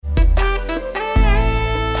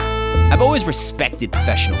I've always respected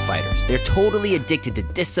professional fighters. They're totally addicted to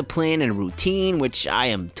discipline and routine, which I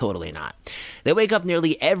am totally not. They wake up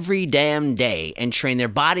nearly every damn day and train their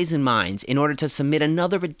bodies and minds in order to submit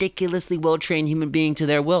another ridiculously well-trained human being to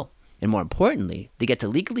their will. And more importantly, they get to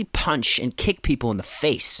legally punch and kick people in the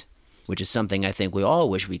face, which is something I think we all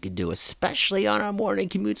wish we could do, especially on our morning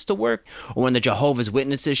commutes to work, or when the Jehovah's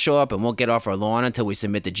Witnesses show up and won't get off our lawn until we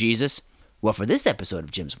submit to Jesus. Well, for this episode of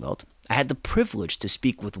Jim's Wilt, I had the privilege to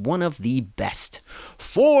speak with one of the best,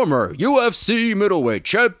 former UFC middleweight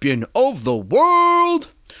champion of the world,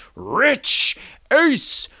 Rich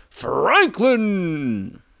Ace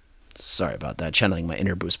Franklin. Sorry about that, channeling my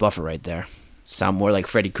inner Bruce Buffer right there. Sound more like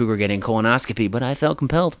Freddy Krueger getting colonoscopy, but I felt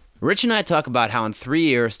compelled. Rich and I talk about how in 3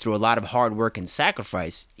 years, through a lot of hard work and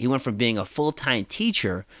sacrifice, he went from being a full-time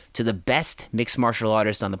teacher to the best mixed martial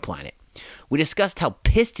artist on the planet. We discussed how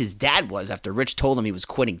pissed his dad was after Rich told him he was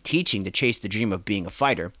quitting teaching to chase the dream of being a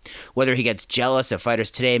fighter, whether he gets jealous of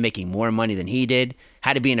fighters today making more money than he did,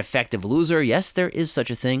 how to be an effective loser, yes, there is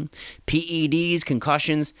such a thing, PEDs,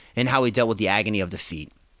 concussions, and how he dealt with the agony of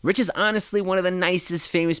defeat. Rich is honestly one of the nicest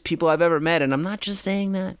famous people I've ever met, and I'm not just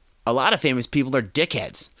saying that. A lot of famous people are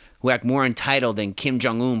dickheads who act more entitled than Kim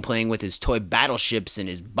Jong-un playing with his toy battleships in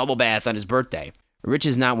his bubble bath on his birthday. Rich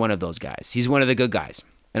is not one of those guys. He's one of the good guys.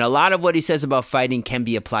 And a lot of what he says about fighting can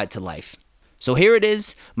be applied to life. So here it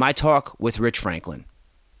is, my talk with Rich Franklin.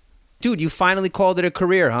 Dude, you finally called it a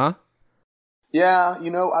career, huh? Yeah,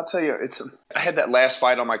 I'll tell you, I had that last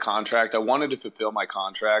fight on my contract. I wanted to fulfill my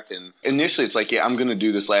contract. And initially it's like, yeah, I'm going to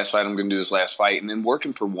do this last fight. And then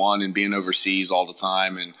working for one and being overseas all the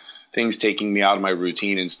time and things taking me out of my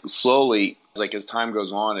routine. And slowly, like as time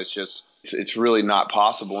goes on, it's really not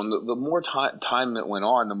possible. And the more time that went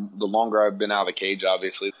on, the longer I've been out of the cage,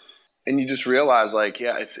 obviously. And you just realize, like,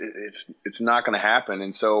 yeah, it's not going to happen.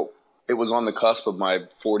 And so it was on the cusp of my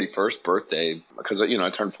 41st birthday because, I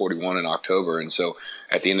turned 41 in October. And so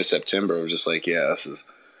at the end of September, I was just like, yeah,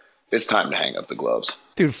 it's time to hang up the gloves.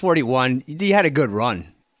 Dude, 41, you had a good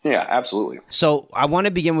run. Yeah, absolutely. So I want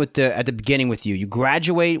to begin at the beginning with you. You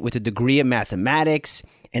graduate with a degree in mathematics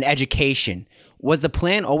and education. Was the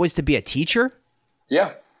plan always to be a teacher?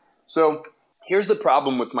 Yeah. So here's the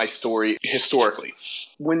problem with my story historically.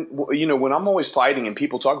 When I'm always fighting and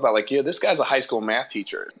people talk about like, yeah, this guy's a high school math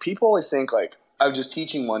teacher. People always think like I was just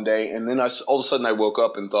teaching one day and then all of a sudden I woke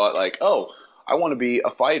up and thought like, oh, I want to be a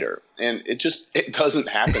fighter. And it doesn't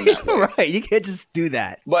happen that way. Right. You can't just do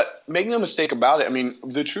that. But make no mistake about it. I mean,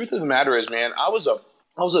 the truth of the matter is, man, I was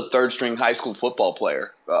a third string high school football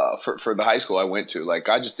player for the high school I went to. Like,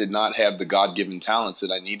 I just did not have the God-given talents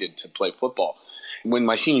that I needed to play football. When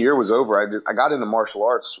my senior year was over, I got into martial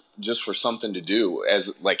arts just for something to do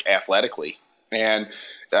as like athletically. And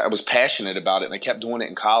I was passionate about it and I kept doing it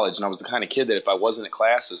in college. And I was the kind of kid that if I wasn't at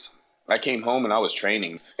classes, I came home and I was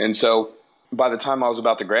training. And so by the time I was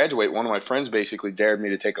about to graduate, one of my friends basically dared me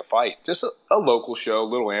to take a fight. Just a local show,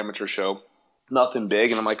 little amateur show, nothing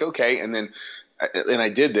big. And I'm like, okay. And I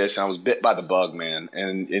did this and I was bit by the bug, man.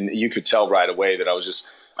 And you could tell right away that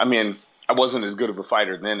I wasn't as good of a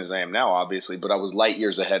fighter then as I am now, obviously, but I was light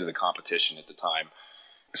years ahead of the competition at the time.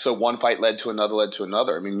 So one fight led to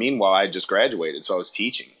another. I mean, meanwhile, I had just graduated, so I was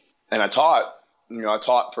teaching. And I taught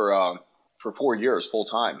for 4 years full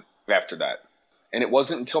time after that. And it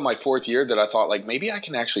wasn't until my fourth year that I thought, like, maybe I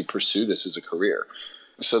can actually pursue this as a career.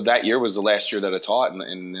 So that year was the last year that I taught,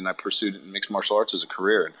 and then I pursued mixed martial arts as a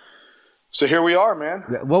career. So here we are, man.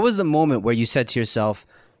 What was the moment where you said to yourself,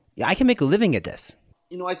 yeah, I can make a living at this?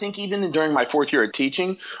 I think even during my fourth year of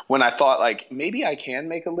teaching, when I thought, like, maybe I can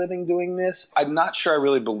make a living doing this, I'm not sure I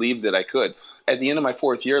really believed that I could. At the end of my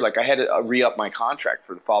fourth year, like, I had to re-up my contract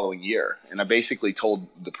for the following year. And I basically told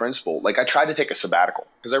the principal, like, I tried to take a sabbatical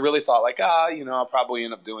because I really thought, like, I'll probably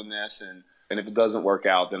end up doing this. And if it doesn't work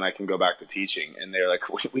out, then I can go back to teaching. And they're like,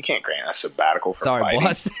 we can't grant a sabbatical for Sorry, fighting.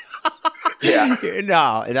 boss. Yeah.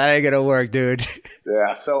 No, that ain't going to work, dude.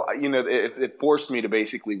 Yeah. So, it forced me to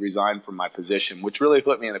basically resign from my position, which really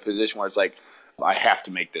put me in a position where it's like, I have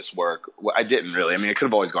to make this work. Well, I didn't really. I mean, I could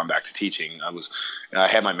have always gone back to teaching. I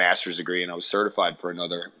had my master's degree and I was certified for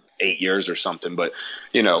another 8 years or something. But,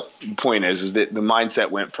 the point is that the mindset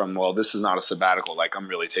went from, well, this is not a sabbatical. Like, I'm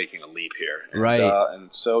really taking a leap here. And, right. And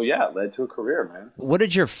so, yeah, it led to a career, man. What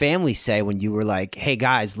did your family say when you were like, hey,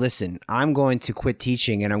 guys, listen, I'm going to quit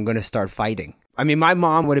teaching and I'm going to start fighting? I mean, my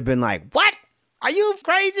mom would have been like, what? Are you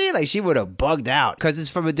crazy? Like, she would have bugged out because it's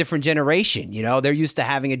from a different generation. They're used to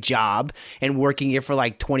having a job and working here for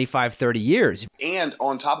like 25, 30 years. And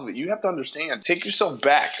on top of it, you have to understand, take yourself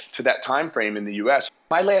back to that time frame in the U.S.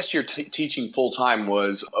 My last year teaching full time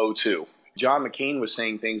was 2002. John McCain was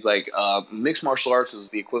saying things like mixed martial arts is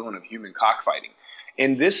the equivalent of human cockfighting.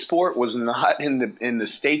 And this sport was not in the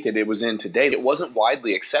state that it was in today. It wasn't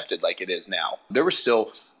widely accepted like it is now. There were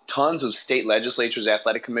still tons of state legislatures,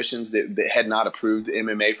 athletic commissions that had not approved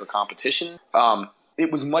MMA for competition.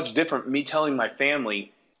 It was much different. Me telling my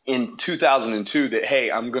family in 2002 that, hey,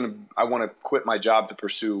 I want to quit my job to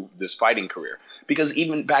pursue this fighting career. Because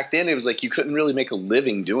even back then, it was like you couldn't really make a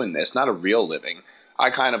living doing this, not a real living. I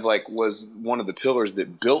kind of like was one of the pillars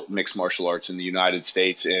that built mixed martial arts in the United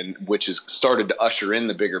States, and which has started to usher in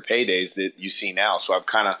the bigger paydays that you see now. So I've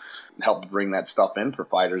kind of helped bring that stuff in for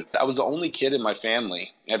fighters. I was the only kid in my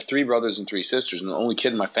family. I have 3 brothers and 3 sisters, and the only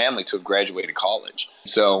kid in my family to have graduated college.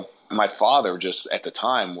 So my father just at the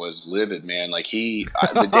time was livid, man. Like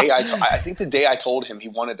I think the day I told him, he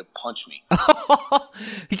wanted to punch me.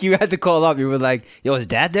 You had to call up. You were like, yo, is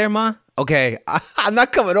dad there, Ma? Okay, I'm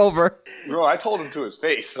not coming over. Bro, I told him to his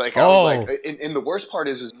face. Like, I was like, and the worst part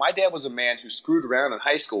is my dad was a man who screwed around in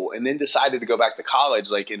high school and then decided to go back to college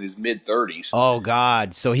like in his mid-30s. Oh,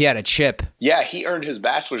 God. So he had a chip. Yeah, he earned his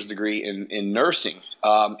bachelor's degree in nursing.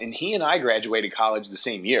 And he and I graduated college the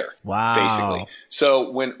same year. Wow. Basically.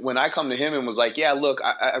 So when I come to him and was like, yeah, look,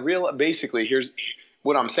 I realize basically here's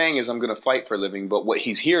what I'm saying is I'm going to fight for a living. But what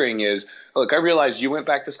he's hearing is, look, I realize you went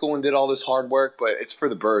back to school and did all this hard work, but it's for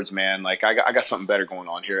the birds, man. Like I got something better going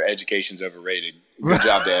on here. Education's overrated. Good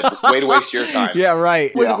job, Dad. Way to waste your time. Yeah,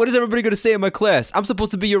 right. What is everybody going to say in my class? I'm supposed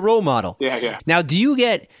to be your role model. Yeah. Now, do you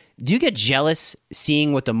get jealous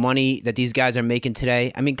seeing what the money that these guys are making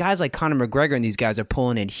today? I mean, guys like Conor McGregor and these guys are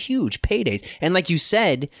pulling in huge paydays. And like you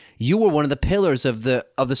said, you were one of the pillars of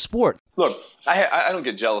the sport. Look, I don't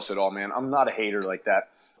get jealous at all, man. I'm not a hater like that.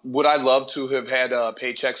 Would I love to have had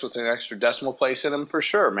paychecks with an extra decimal place in them? For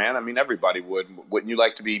sure, man. I mean, everybody would. Wouldn't you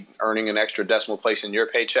like to be earning an extra decimal place in your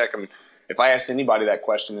paycheck? I mean, if I asked anybody that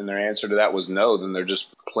question and their answer to that was no, then they're just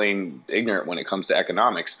plain ignorant when it comes to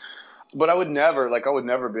economics. But I would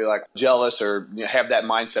never be like jealous or have that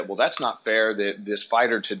mindset. Well, that's not fair that this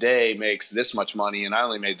fighter today makes this much money and I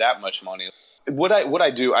only made that much money. What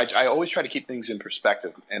I do, I always try to keep things in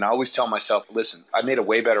perspective. And I always tell myself, listen, I made a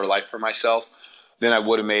way better life for myself than I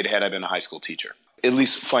would have made had I been a high school teacher, at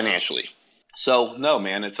least financially. So no,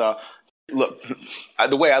 man, it's look,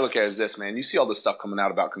 the way I look at it is this, man. You see all this stuff coming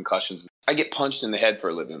out about concussions. I get punched in the head for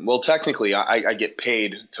a living. Well, technically, I get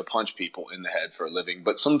paid to punch people in the head for a living,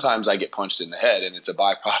 but sometimes I get punched in the head, and it's a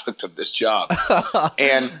byproduct of this job.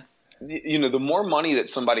 And the more money that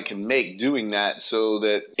somebody can make doing that, so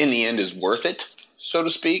that in the end is worth it, so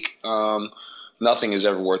to speak. Nothing is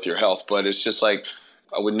ever worth your health, but it's just like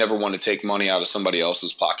I would never want to take money out of somebody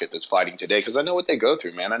else's pocket that's fighting today because I know what they go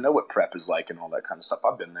through, man. I know what prep is like and all that kind of stuff.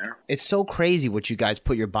 I've been there. It's so crazy what you guys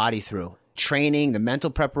put your body through. Training, the mental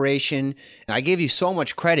preparation. And I give you so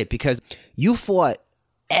much credit because you fought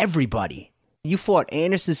everybody. You fought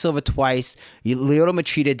Anderson Silva twice, Lyoto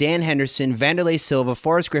Machida, Dan Henderson, Vanderlei Silva,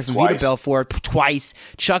 Forrest Griffin, Vitor Belfort twice,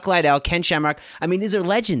 Chuck Liddell, Ken Shamrock. I mean, these are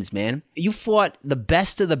legends, man. You fought the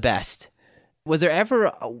best of the best. Was there ever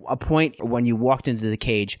a point when you walked into the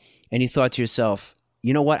cage and you thought to yourself,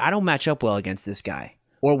 you know what, I don't match up well against this guy?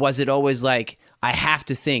 Or was it always like, I have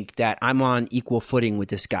to think that I'm on equal footing with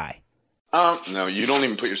this guy? No, you don't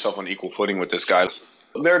even put yourself on equal footing with this guy.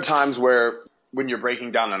 There are times where when you're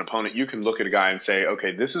breaking down an opponent, you can look at a guy and say,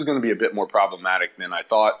 okay, this is going to be a bit more problematic than I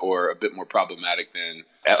thought, or a bit more problematic than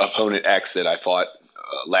opponent X that I fought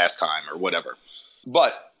last time or whatever.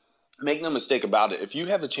 But make no mistake about it. If you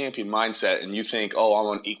have a champion mindset and you think, oh, I'm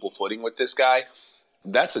on equal footing with this guy,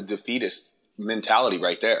 that's a defeatist mentality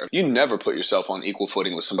right there. You never put yourself on equal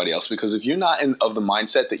footing with somebody else because if you're not of the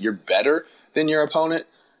mindset that you're better than your opponent,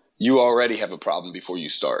 you already have a problem before you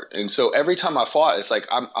start. And so every time I fought, it's like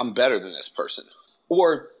I'm better than this person.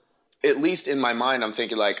 Or at least in my mind, I'm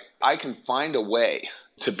thinking like I can find a way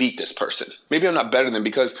to beat this person. Maybe I'm not better than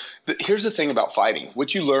because here's the thing about fighting.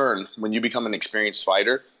 What you learn when you become an experienced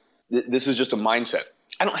fighter, this is just a mindset.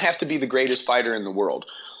 I don't have to be the greatest fighter in the world.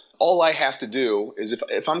 All I have to do is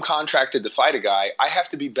if I'm contracted to fight a guy, I have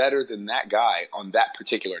to be better than that guy on that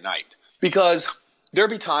particular night. Because there'll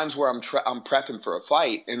be times where I'm prepping for a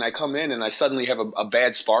fight and I come in and I suddenly have a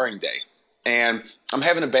bad sparring day. And I'm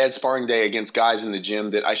having a bad sparring day against guys in the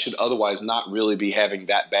gym that I should otherwise not really be having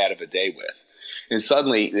that bad of a day with. And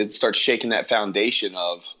suddenly it starts shaking that foundation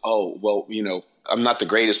of, oh, well, I'm not the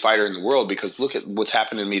greatest fighter in the world because look at what's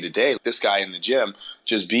happening to me today. This guy in the gym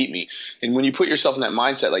just beat me. And when you put yourself in that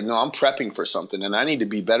mindset, like, no, I'm prepping for something and I need to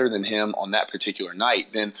be better than him on that particular night,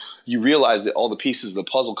 then you realize that all the pieces of the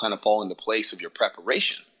puzzle kind of fall into place of your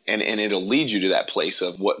preparation. And it'll lead you to that place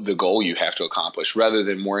of what the goal you have to accomplish rather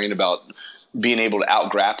than worrying about being able to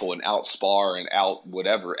out grapple and out spar and out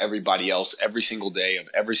whatever everybody else every single day of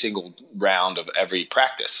every single round of every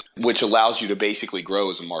practice, which allows you to basically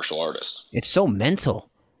grow as a martial artist. It's so mental.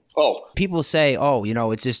 Oh, people say, oh,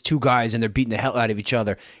 it's just two guys and they're beating the hell out of each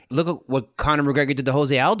other. Look at what Conor McGregor did to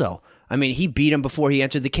Jose Aldo. I mean, he beat him before he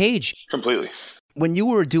entered the cage. Completely. When you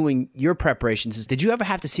were doing your preparations, did you ever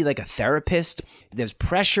have to see like a therapist? There's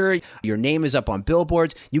pressure. Your name is up on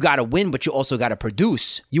billboards. You got to win, but you also got to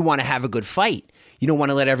produce. You want to have a good fight. You don't want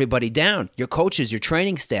to let everybody down. Your coaches, your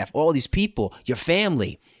training staff, all these people, your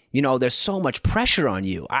family. There's so much pressure on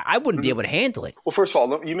you. I wouldn't be able to handle it. Well, first of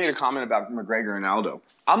all, you made a comment about McGregor and Aldo.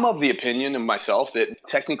 I'm of the opinion of myself that,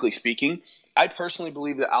 technically speaking, I personally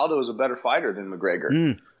believe that Aldo is a better fighter than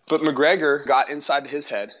McGregor. But McGregor got inside his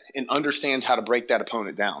head and understands how to break that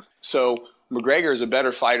opponent down. So McGregor is a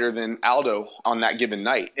better fighter than Aldo on that given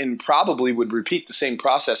night, and probably would repeat the same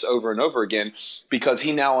process over and over again because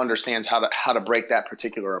he now understands how to break that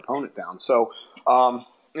particular opponent down. So,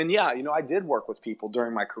 and yeah, I did work with people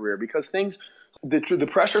during my career because the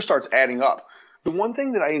pressure starts adding up. The one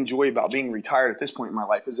thing that I enjoy about being retired at this point in my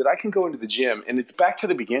life is that I can go into the gym, and it's back to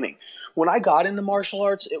the beginning. When I got into martial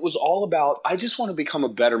arts, it was all about, I just want to become a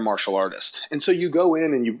better martial artist. And so you go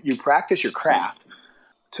in and you practice your craft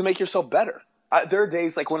to make yourself better. There are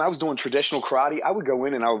days like when I was doing traditional karate, I would go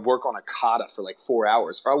in and I would work on a kata for like 4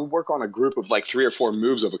 hours. Or I would work on a group of like 3 or 4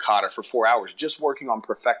 moves of a kata for 4 hours, just working on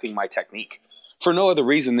perfecting my technique for no other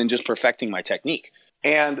reason than just perfecting my technique.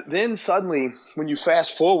 And then suddenly, when you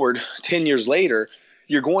fast forward 10 years later,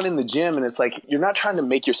 you're going in the gym and it's like you're not trying to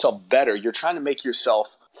make yourself better. You're trying to make yourself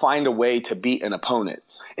find a way to beat an opponent.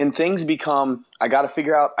 And things become, I got to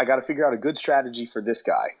figure out a good strategy for this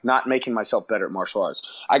guy, not making myself better at martial arts.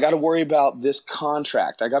 I got to worry about this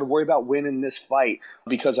contract. I got to worry about winning this fight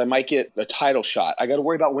because I might get a title shot. I got to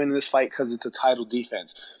worry about winning this fight because it's a title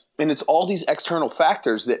defense. And it's all these external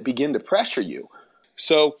factors that begin to pressure you.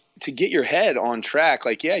 So to get your head on track,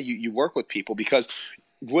 you work with people because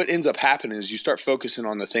what ends up happening is you start focusing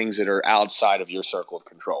on the things that are outside of your circle of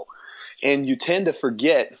control. And you tend to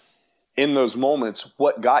forget in those moments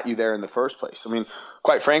what got you there in the first place. I mean,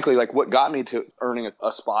 quite frankly, what got me to earning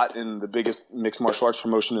a spot in the biggest mixed martial arts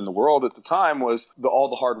promotion in the world at the time was all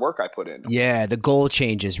the hard work I put in. Yeah, the goal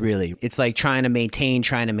changes, really. It's like trying to maintain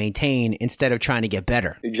instead of trying to get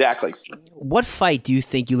better. Exactly. What fight do you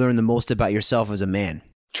think you learned the most about yourself as a man?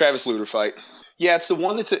 Travis Lutter fight. Yeah, it's the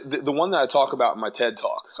one the one that I talk about in my TED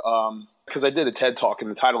Talk. Because I did a TED Talk,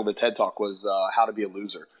 and the title of the TED Talk was How to Be a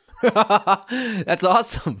Loser. That's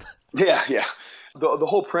awesome. Yeah. The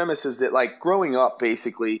whole premise is that, growing up,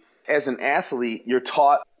 basically, as an athlete, you're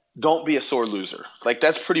taught, don't be a sore loser.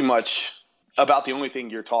 That's pretty much about the only thing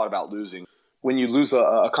you're taught about losing. When you lose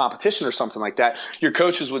a competition or something like that, your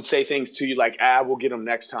coaches would say things to you like, we'll get them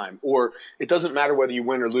next time. Or it doesn't matter whether you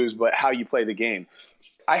win or lose, but how you play the game.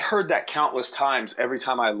 I heard that countless times every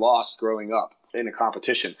time I lost growing up in a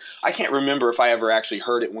competition. I can't remember if I ever actually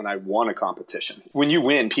heard it when I won a competition. When you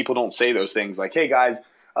win, people don't say those things like, hey, guys,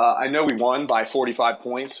 I know we won by 45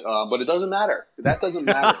 points, but it doesn't matter. That doesn't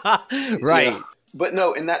matter. Right. But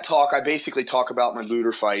no, in that talk, I basically talk about my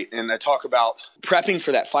Lutter fight, and I talk about prepping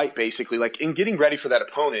for that fight, basically, in getting ready for that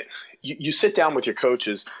opponent. You sit down with your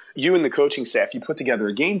coaches, you and the coaching staff, you put together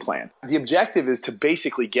a game plan. The objective is to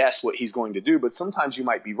basically guess what he's going to do, but sometimes you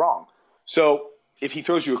might be wrong. So if he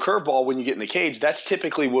throws you a curveball when you get in the cage, that's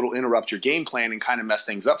typically what will interrupt your game plan and kind of mess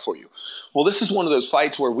things up for you. Well, this is one of those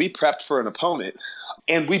fights where we prepped for an opponent,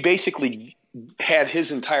 and we basically had his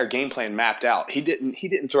entire game plan mapped out. He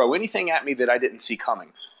didn't throw anything at me that I didn't see coming.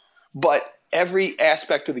 But every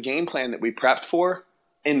aspect of the game plan that we prepped for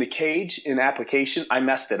in the cage, in application, I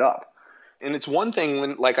messed it up. And it's one thing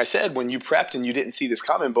when, like I said, when you prepped and you didn't see this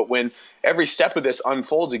coming, but when every step of this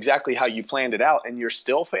unfolds exactly how you planned it out and you're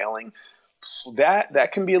still failing,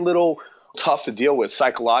 that can be a little tough to deal with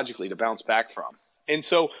psychologically to bounce back from. And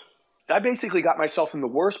so I basically got myself in the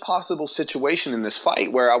worst possible situation in this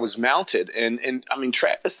fight where I was mounted. And I mean,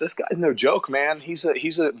 Travis, this guy's no joke, man. He's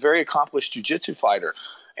a very accomplished jiu-jitsu fighter.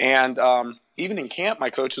 And even in camp, my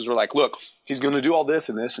coaches were like, look, he's going to do all this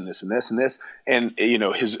and this and this and this and this. And,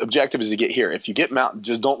 his objective is to get here. If you get mounted,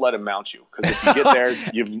 just don't let him mount you. Because if you get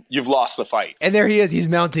there, you've lost the fight. And there he is. He's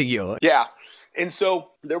mounting you. Yeah. And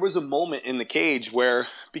so there was a moment in the cage where,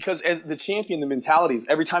 because as the champion, the mentality is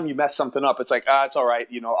every time you mess something up, it's like, it's all right.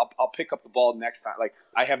 I'll pick up the ball next time. Like,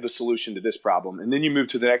 I have the solution to this problem. And then you move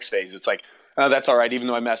to the next phase. It's like, that's all right. Even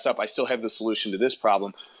though I messed up, I still have the solution to this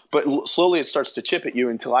problem. But slowly it starts to chip at you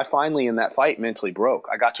until I finally in that fight mentally broke.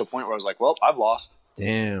 I got to a point where I was like, well, I've lost.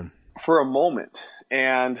 Damn. for a moment.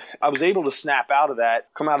 And I was able to snap out of that,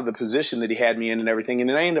 come out of the position that he had me in and everything, and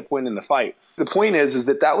then I ended up winning the fight. The point is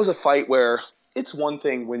that was a fight where it's one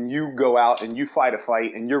thing when you go out and you fight a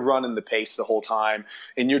fight and you're running the pace the whole time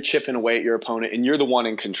and you're chipping away at your opponent and you're the one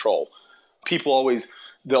in control. People always,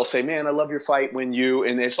 they'll say, man, I love your fight when you,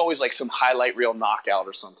 and it's always like some highlight reel knockout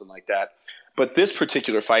or something like that. But this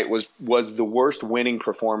particular fight was the worst winning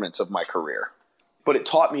performance of my career. But it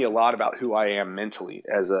taught me a lot about who I am mentally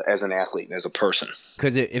as an athlete and as a person.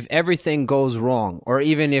 Because if everything goes wrong, or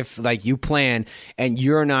even if like you plan and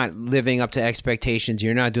you're not living up to expectations,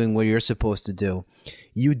 you're not doing what you're supposed to do,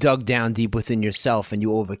 you dug down deep within yourself and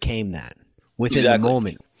you overcame that within the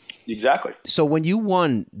moment. Exactly. So when you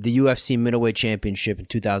won the UFC middleweight championship in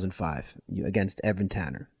 2005 against Evan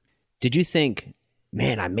Tanner, did you think,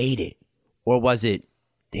 man, I made it? Or was it,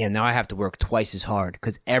 damn, now I have to work twice as hard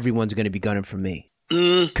because everyone's going to be gunning for me?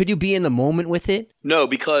 Could you be in the moment with it? No,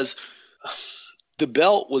 because the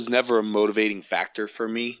belt was never a motivating factor for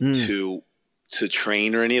me to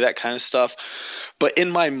train or any of that kind of stuff. But in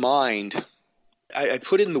my mind, I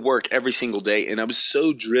put in the work every single day, and I was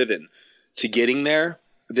so driven to getting there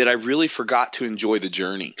that I really forgot to enjoy the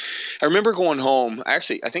journey. I remember going home.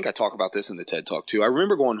 Actually, I think I talk about this in the TED Talk too. I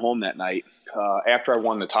remember going home that night after I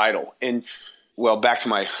won the title, and back to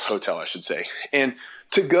my hotel, I should say. And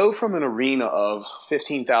to go from an arena of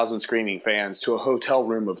 15,000 screaming fans to a hotel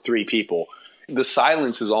room of 3 people, the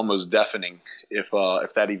silence is almost deafening, if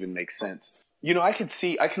that even makes sense. You know, I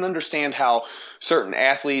can understand how certain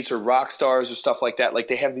athletes or rock stars or stuff like that, like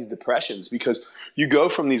they have these depressions because you go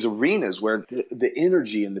from these arenas where the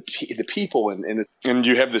energy and the people and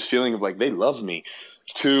you have this feeling of like they love me,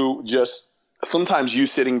 to just sometimes you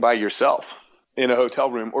sitting by yourself in a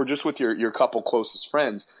hotel room or just with your couple closest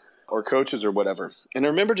friends or coaches or whatever. And I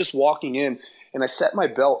remember just walking in and I set my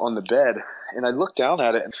belt on the bed and I looked down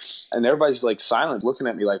at it and everybody's like silent looking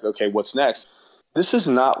at me like, okay, what's next? This is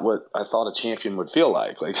not what I thought a champion would feel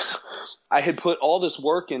like. Like I had put all this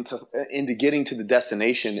work into getting to the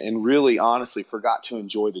destination and really honestly forgot to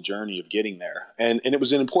enjoy the journey of getting there. And it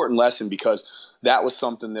was an important lesson because that was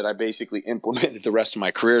something that I basically implemented the rest of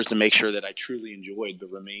my career is to make sure that I truly enjoyed the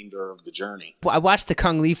remainder of the journey. Well, I watched the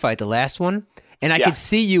Kung Lee fight, the last one, and I could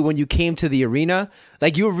see you when you came to the arena,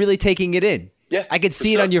 like you were really taking it in. Yeah, I could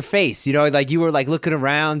see it on your face, you know, like you were like looking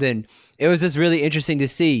around and it was just really interesting to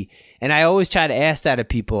see. And I always try to ask that of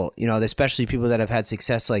people, you know, especially people that have had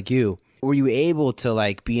success like you. Were you able to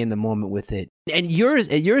like be in the moment with it? And yours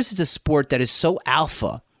is a sport that is so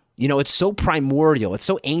alpha. You know, it's so primordial. It's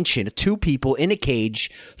so ancient. 2 people in a cage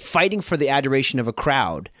fighting for the adoration of a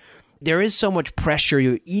crowd. There is so much pressure.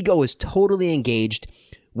 Your ego is totally engaged.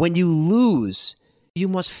 When you lose, you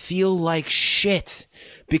must feel like shit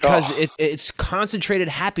because it's concentrated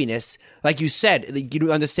happiness. Like you said,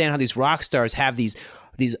 you understand how these rock stars have these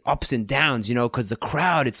ups and downs, you know, because the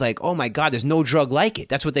crowd, it's like, oh my God, there's no drug like it.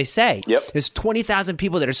 That's what they say. Yep. There's 20,000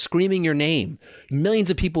 people that are screaming your name, millions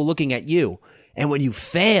of people looking at you. And when you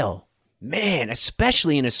fail, man,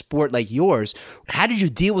 especially in a sport like yours, how did you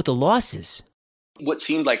deal with the losses? What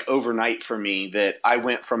seemed like overnight for me that I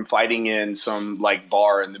went from fighting in some like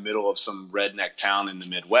bar in the middle of some redneck town in the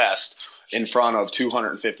Midwest in front of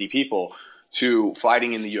 250 people to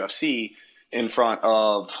fighting in the UFC in front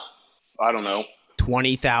of, I don't know,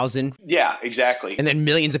 20,000. Yeah, exactly. And then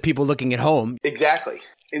millions of people looking at home. Exactly.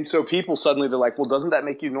 And so people suddenly, they're like, well, doesn't that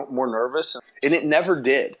make you more nervous? And it never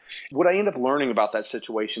did. What I end up learning about that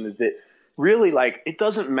situation is that really, like, it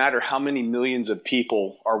doesn't matter how many millions of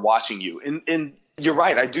people are watching you. And you're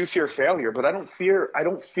right, I do fear failure, but I don't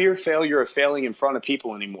fear failure of failing in front of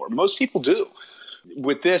people anymore. Most people do.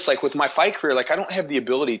 With this, like with my fight career, like I don't have the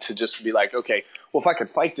ability to just be like, okay, well, if I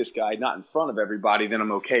could fight this guy not in front of everybody, then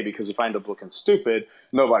I'm okay, because if I end up looking stupid,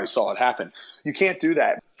 nobody saw it happen. You can't do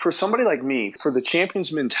that. For somebody like me, for the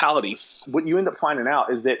champion's mentality, what you end up finding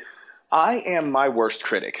out is that I am my worst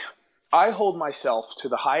critic. I hold myself to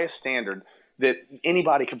the highest standard that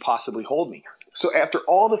anybody could possibly hold me. So after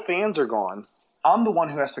all the fans are gone, I'm the one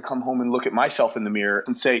who has to come home and look at myself in the mirror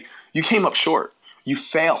and say, you came up short. You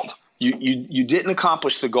failed. You didn't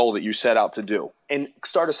accomplish the goal that you set out to do, and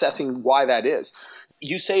start assessing why that is.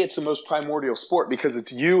 You say it's the most primordial sport because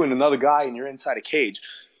it's you and another guy and you're inside a cage.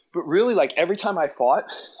 But really, like every time I fought,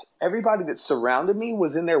 everybody that surrounded me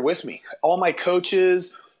was in there with me. All my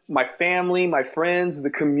coaches, my family, my friends, the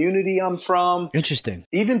community I'm from. Interesting.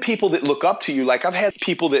 Even people that look up to you. Like I've had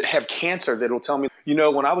people that have cancer that'll tell me, you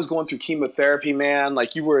know, when I was going through chemotherapy, man,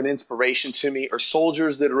 like you were an inspiration to me. Or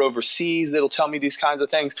soldiers that are overseas that'll tell me these kinds of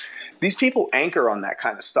things. These people anchor on that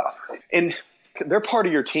kind of stuff. And they're part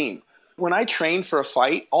of your team. When I train for a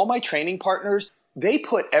fight, all my training partners, they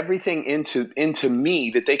put everything into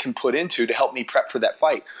me that they can put into to help me prep for that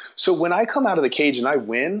fight. So when I come out of the cage and I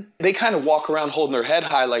win, they kind of walk around holding their head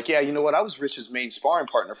high like, yeah, you know what? I was Rich's main sparring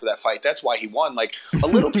partner for that fight. That's why he won. Like, a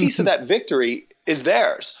little piece of that victory is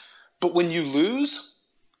theirs. But when you lose,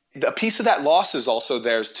 a piece of that loss is also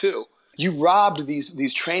theirs too. You robbed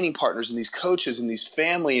these training partners and these coaches and these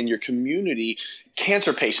family and your community,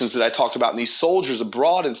 cancer patients that I talked about, and these soldiers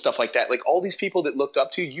abroad and stuff like that. Like, all these people that looked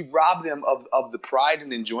up to you, you robbed them of the pride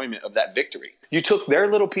and enjoyment of that victory. You took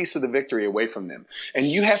their little piece of the victory away from them.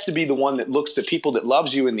 And you have to be the one that looks to people that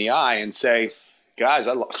loves you in the eye and say, guys,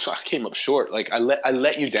 I came up short. Like, I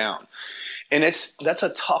let you down. And that's a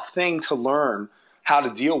tough thing to learn how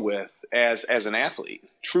to deal with as an athlete,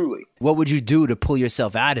 truly. What would you do to pull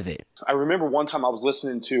yourself out of it? I remember one time I was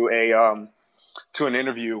listening to an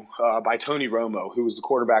interview by Tony Romo, who was the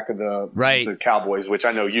quarterback of the Cowboys, which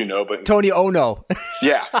I know you know, but Tony Ono.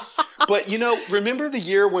 Yeah. But remember the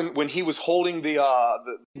year when he was holding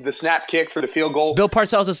the snap kick for the field goal? Bill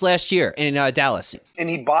Parcells this last year in Dallas. And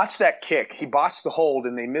he botched that kick. He botched the hold,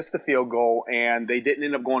 and they missed the field goal, and they didn't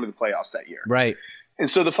end up going to the playoffs that year. Right. And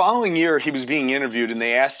so the following year, he was being interviewed, and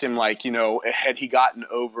they asked him, like, had he gotten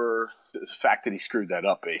over the fact that he screwed that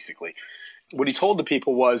up, basically. What he told the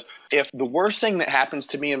people was, if the worst thing that happens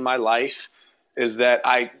to me in my life is that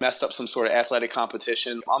I messed up some sort of athletic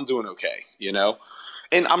competition, I'm doing okay,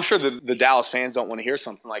 And I'm sure the Dallas fans don't want to hear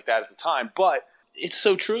something like that at the time, but it's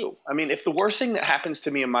so true. I mean, if the worst thing that happens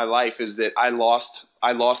to me in my life is that I lost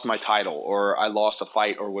my title or I lost a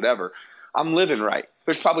fight or whatever, I'm living right.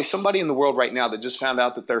 There's probably somebody in the world right now that just found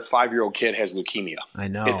out that their 5-year-old kid has leukemia. I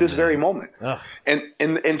know. At this very moment. Ugh.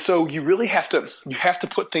 And so you really have to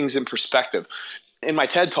put things in perspective. In my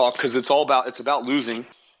TED Talk, because it's about losing,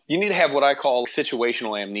 you need to have what I call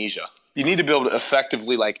situational amnesia. You need to be able to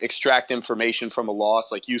effectively extract information from a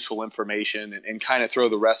loss, like useful information, and kind of throw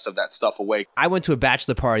the rest of that stuff away. I went to a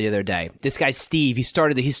bachelor party the other day. This guy, Steve, he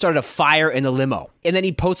started a fire in the limo. And then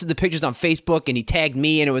he posted the pictures on Facebook and he tagged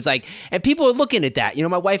me, and it was like, and people are looking at that.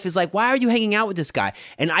 My wife is like, why are you hanging out with this guy?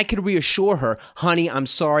 And I could reassure her, honey, I'm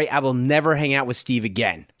sorry, I will never hang out with Steve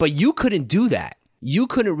again. But you couldn't do that. You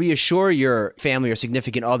couldn't reassure your family or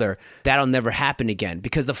significant other that'll never happen again,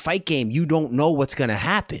 because the fight game, you don't know what's going to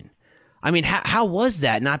happen. I mean, how was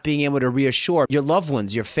that, not being able to reassure your loved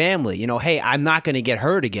ones, your family, hey, I'm not going to get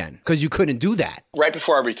hurt again, because you couldn't do that? Right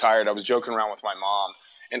before I retired, I was joking around with my mom,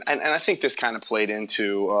 and I think this kind of played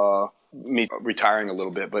into me retiring a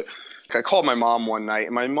little bit, but I called my mom one night,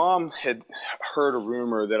 and my mom had heard a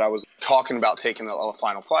rumor that I was talking about taking a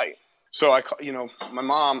final fight. So my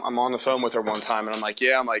mom, I'm on the phone with her one time, and I'm like,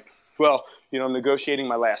 well, I'm negotiating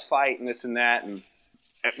my last fight and this and that, and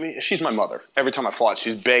I mean, she's my mother. Every time I fought,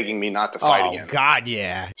 she's begging me not to fight again. Oh, God,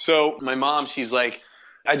 yeah. So my mom, she's like,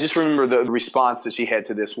 I just remember the response that she had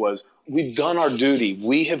to this was, we've done our duty.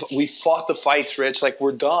 We fought the fights, Rich. Like,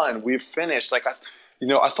 we're done. We've finished. Like,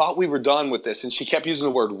 I thought we were done with this. And she kept using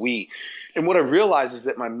the word we. And what I realized is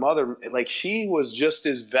that my mother, she was just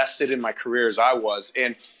as vested in my career as I was.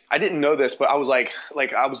 And I didn't know this, but I was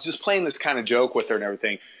I was just playing this kind of joke with her and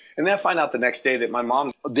everything. And then I find out the next day that my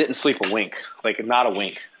mom didn't sleep a wink, not a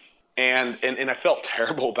wink. And I felt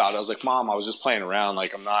terrible about it. I was like, Mom, I was just playing around.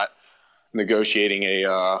 I'm not negotiating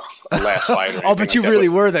a last fight. Or oh, but you really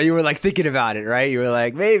were, though. You were thinking about it, right? You were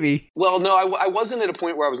like, maybe. Well, no, I wasn't at a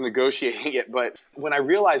point where I was negotiating it. But when I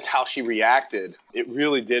realized how she reacted, it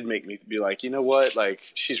really did make me be like, you know what?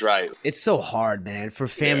 She's right. It's so hard, man, for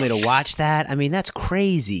family to watch that. I mean, that's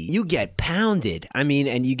crazy. You get pounded. I mean,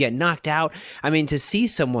 and you get knocked out. I mean, to see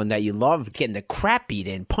someone that you love getting the crap beat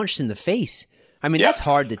in, punched in the face. I mean, that's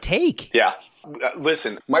hard to take. Yeah.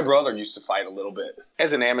 Listen, my brother used to fight a little bit.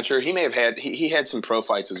 As an amateur, he may have he had some pro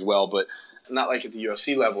fights as well, but not at the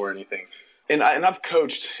UFC level or anything. And I've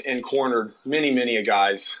coached and cornered many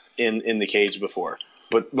guys in the cage before.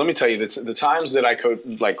 But let me tell you, the times that I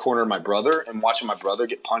cornered my brother and watching my brother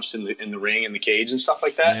get punched in the ring, in the cage and stuff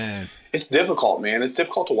like that, man. It's difficult, man. It's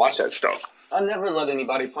difficult to watch that stuff. I never let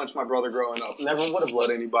anybody punch my brother growing up. Never would have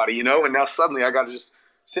let anybody, And now suddenly I got to just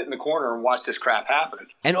sit in the corner and watch this crap happen.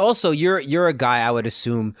 And also, you're a guy, I would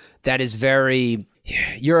assume, that is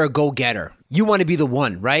you're a go-getter. You want to be the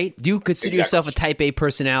one, right? Do you consider yourself a type A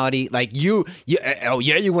personality? You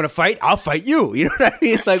want to fight? I'll fight you. You know what I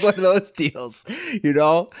mean? One of those deals,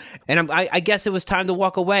 And I guess it was time to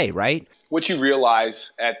walk away, right? What you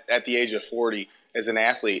realize at the age of 40 as an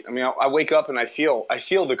athlete, I mean, I wake up and I feel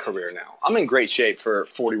the career now. I'm in great shape for a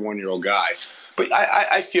 41-year-old guy. But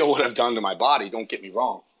I feel what I've done to my body, don't get me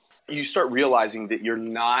wrong. You start realizing that you're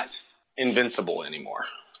not invincible anymore.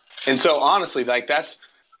 And so honestly,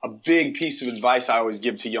 a big piece of advice I always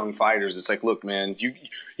give to young fighters. It's like, look, man,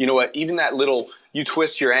 you know what? Even that little, you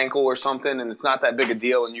twist your ankle or something and it's not that big a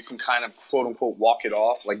deal and you can kind of quote unquote walk it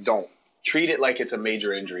off. Like, don't treat it like it's a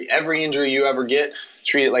major injury. Every injury you ever get,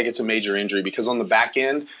 treat it like it's a major injury, because on the back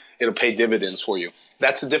end, it'll pay dividends for you.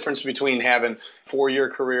 That's the difference between having a 4-year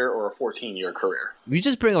career or a 14-year career. You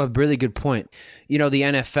just bring up a really good point. You know, the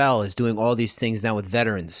NFL is doing all these things now with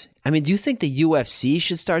veterans. I mean, do you think the UFC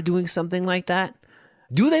should start doing something like that?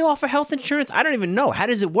 Do they offer health insurance? I don't even know. How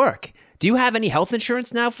does it work? Do you have any health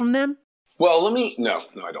insurance now from them? Well, no,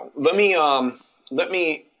 I don't. Let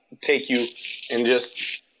me take you and just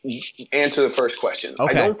answer the first question.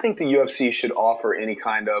 Okay. I don't think the UFC should offer any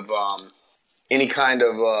kind of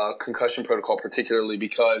concussion protocol, particularly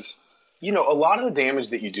because, you know, a lot of the damage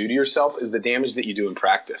that you do to yourself is the damage that you do in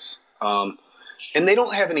practice. And they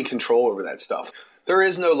don't have any control over that stuff. There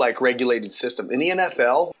is no like regulated system. In the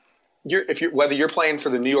NFL, whether you're playing for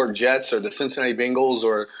the New York Jets or the Cincinnati Bengals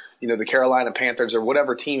or, you know, the Carolina Panthers or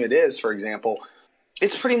whatever team it is, for example,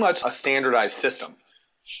 it's pretty much a standardized system.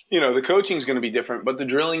 You know, the coaching is going to be different, but the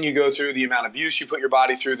drilling you go through, the amount of abuse you put your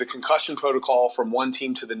body through, the concussion protocol from one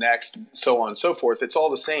team to the next, so on and so forth, it's all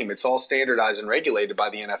the same. It's all standardized and regulated by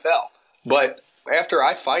the NFL. But after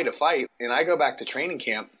I fight a fight and I go back to training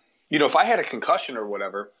camp, you know, if I had a concussion or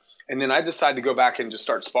whatever, and then I decide to go back and just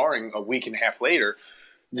start sparring a week and a half later,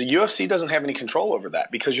 the UFC doesn't have any control over that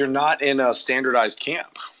because you're not in a standardized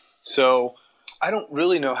camp. So I don't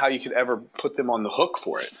really know how you could ever put them on the hook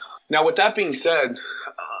for it. Now, with that being said,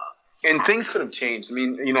 and things could have changed. I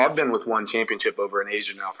mean, you know, I've been with one championship over in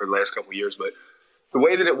Asia now for the last couple of years, but the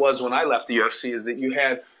way that it was when I left the UFC is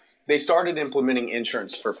that they started implementing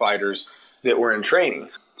insurance for fighters that were in training.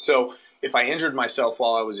 So if I injured myself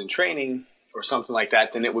while I was in training or something like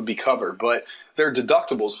that, then it would be covered. But there are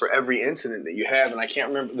deductibles for every incident that you have, and I can't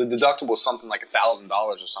remember. The deductible is something like $1,000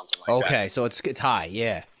 or something like that. Okay, so it's high,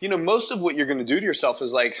 yeah. You know, most of what you're going to do to yourself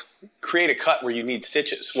is like create a cut where you need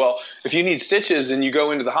stitches. Well, if you need stitches and you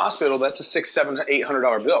go into the hospital, that's a $600, $700,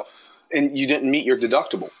 $800 bill, and you didn't meet your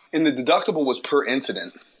deductible. And the deductible was per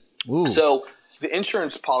incident. Ooh. So the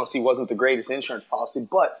insurance policy wasn't the greatest insurance policy,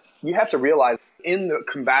 but you have to realize in the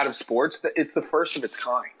combative sports that it's the first of its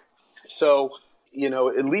kind. So, you know,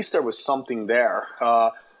 at least there was something there.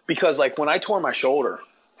 Because, like, when I tore my shoulder,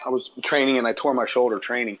 I was training and I tore my shoulder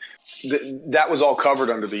training. That was all covered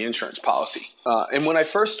under the insurance policy. And when I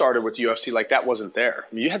first started with UFC, like, that wasn't there.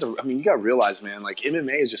 I mean, you got to realize, man, like,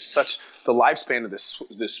 MMA is just the lifespan of this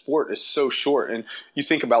sport is so short. And you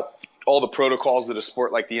think about all the protocols that a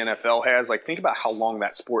sport like the NFL has, like, think about how long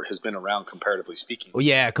that sport has been around, comparatively speaking. Oh,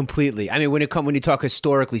 yeah, completely. I mean, when you talk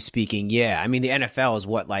historically speaking, yeah. I mean, the NFL is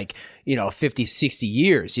what, like, you know, 50, 60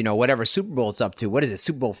 years, you know, whatever Super Bowl it's up to. What is it,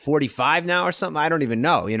 Super Bowl 45 now or something? I don't even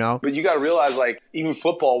know, you know? But you got to realize, like, even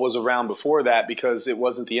football was around before that because it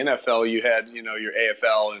wasn't the NFL. You had, you know, your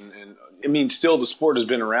AFL and I mean, still the sport has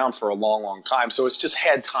been around for a long, long time. So it's just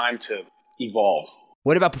had time to evolve.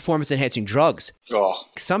 What about performance-enhancing drugs? Oh.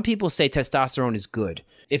 Some people say testosterone is good.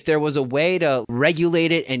 If there was a way to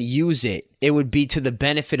regulate it and use it, it would be to the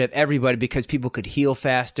benefit of everybody because people could heal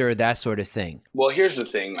faster, that sort of thing. Well, here's the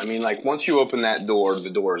thing. I mean, like, once you open that door, the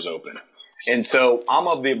door is open. And so I'm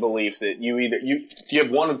of the belief that you have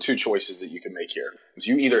one of two choices that you can make here.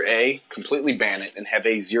 You either A, completely ban it and have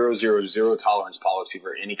a 0, 0, 0 tolerance policy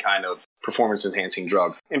for any kind of performance-enhancing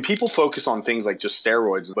drug. And people focus on things like just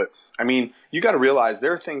steroids, but I mean, you got to realize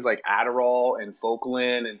there are things like Adderall and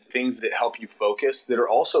Focalin and things that help you focus that are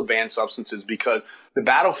also banned substances because the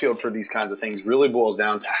battlefield for these kinds of things really boils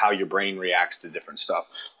down to how your brain reacts to different stuff.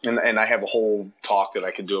 And I have a whole talk that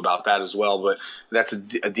I could do about that as well, but that's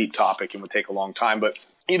a deep topic and would take a long time. But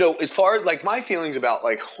you know, as far as like my feelings about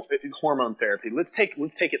like hormone therapy, let's take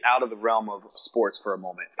it out of the realm of sports for a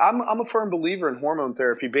moment. I'm a firm believer in hormone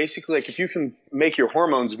therapy. Basically, like if you can make your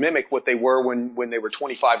hormones mimic what they were when they were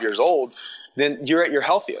 25 years old, then you're at your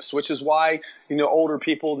healthiest, which is why, you know, older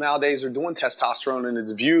people nowadays are doing testosterone and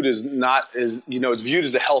it's viewed as it's viewed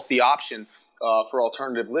as a healthy option for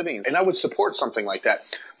alternative living. And I would support something like that.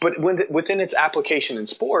 But within its application in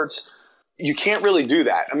sports, you can't really do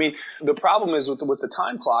that. I mean, the problem is with the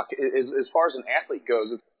time clock is as far as an athlete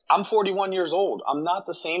goes, I'm 41 years old. I'm not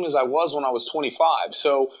the same as I was when I was 25.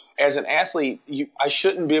 So as an athlete, I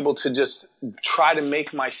shouldn't be able to just try to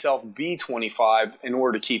make myself be 25 in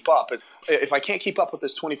order to keep up. If I can't keep up with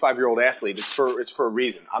this 25-year-old athlete, it's for a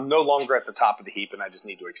reason. I'm no longer at the top of the heap, and I just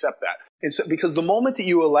need to accept that. It's because the moment that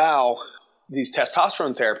you allow these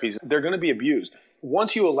testosterone therapies, they're going to be abused.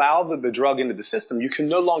 Once you allow the drug into the system, you can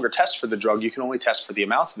no longer test for the drug. You can only test for the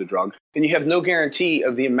amounts of the drug. And you have no guarantee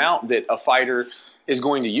of the amount that a fighter is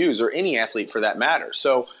going to use, or any athlete for that matter.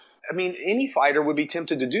 So, I mean, any fighter would be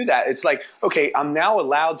tempted to do that. It's like, okay, I'm now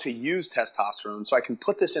allowed to use testosterone, so I can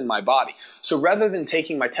put this in my body. So rather than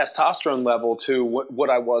taking my testosterone level to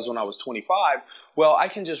what I was when I was 25, well, I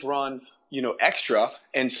can just run extra,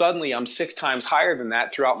 and suddenly I'm 6 times higher than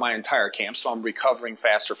that throughout my entire camp, so I'm recovering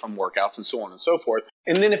faster from workouts and so on and so forth.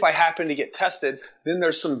 And then if I happen to get tested, then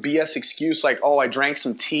there's some BS excuse like, oh, I drank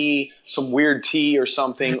some tea, some weird tea or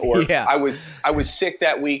something, or Yeah. I was sick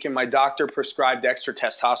that week and my doctor prescribed extra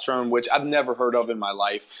testosterone, which I've never heard of in my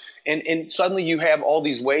life. And suddenly you have all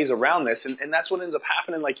these ways around this, and that's what ends up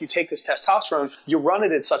happening. Like, you take this testosterone, you run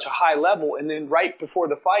it at such a high level, and then right before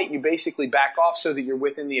the fight, you basically back off so that you're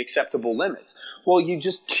within the acceptable limits. Well, you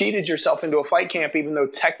just cheated yourself into a fight camp, even though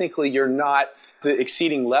technically you're not the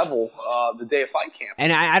exceeding level the day of fight camp.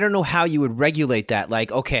 And I don't know how you would regulate that.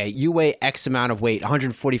 Like, okay, you weigh X amount of weight,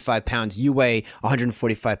 145 pounds, you weigh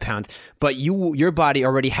 145 pounds, but your body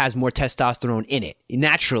already has more testosterone in it,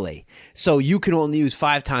 naturally. So you can only use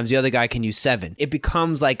 5 times, the other guy can use 7. It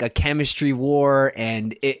becomes like a chemistry war,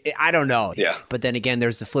 and I don't know. Yeah. But then again,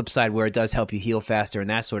 there's the flip side where it does help you heal faster and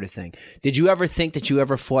that sort of thing. Did you ever think that you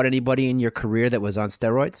ever fought anybody in your career that was on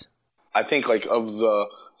steroids? I think, like, of the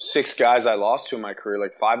 6 guys I lost to in my career,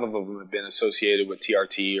 like 5 of them have been associated with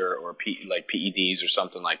TRT or PEDs or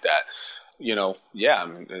something like that. Yeah, I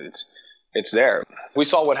mean, it's there. We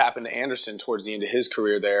saw what happened to Anderson towards the end of his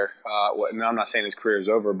career there. And I'm not saying his career is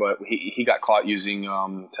over, but he got caught using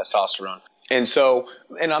testosterone. And so,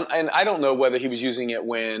 and I don't know whether he was using it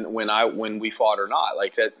when we fought or not.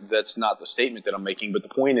 Like, that's not the statement that I'm making. But the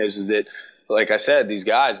point is that, like I said, these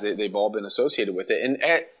guys, they've all been associated with it. And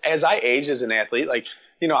as I age as an athlete, like,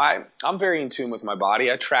 I'm very in tune with my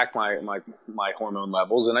body. I track my hormone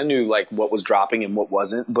levels, and I knew like what was dropping and what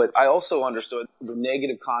wasn't. But I also understood the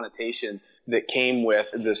negative connotation that came with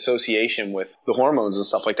the association with the hormones and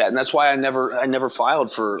stuff like that. And that's why I never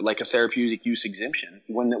filed for like a therapeutic use exemption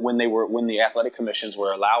when the athletic commissions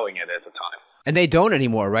were allowing it at the time. And they don't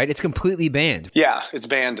anymore, right? It's completely banned. Yeah, it's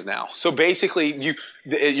banned now. So basically,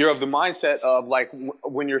 you're of the mindset of like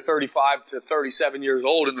when you're 35 to 37 years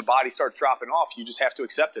old and the body starts dropping off, you just have to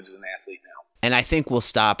accept it as an athlete now. And I think we'll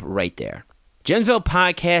stop right there. Gensville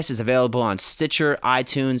Podcast is available on Stitcher,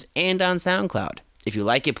 iTunes, and on SoundCloud. If you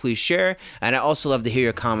like it, please share. And I also love to hear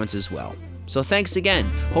your comments as well. So thanks again.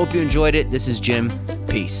 Hope you enjoyed it. This is Jim.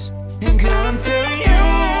 Peace.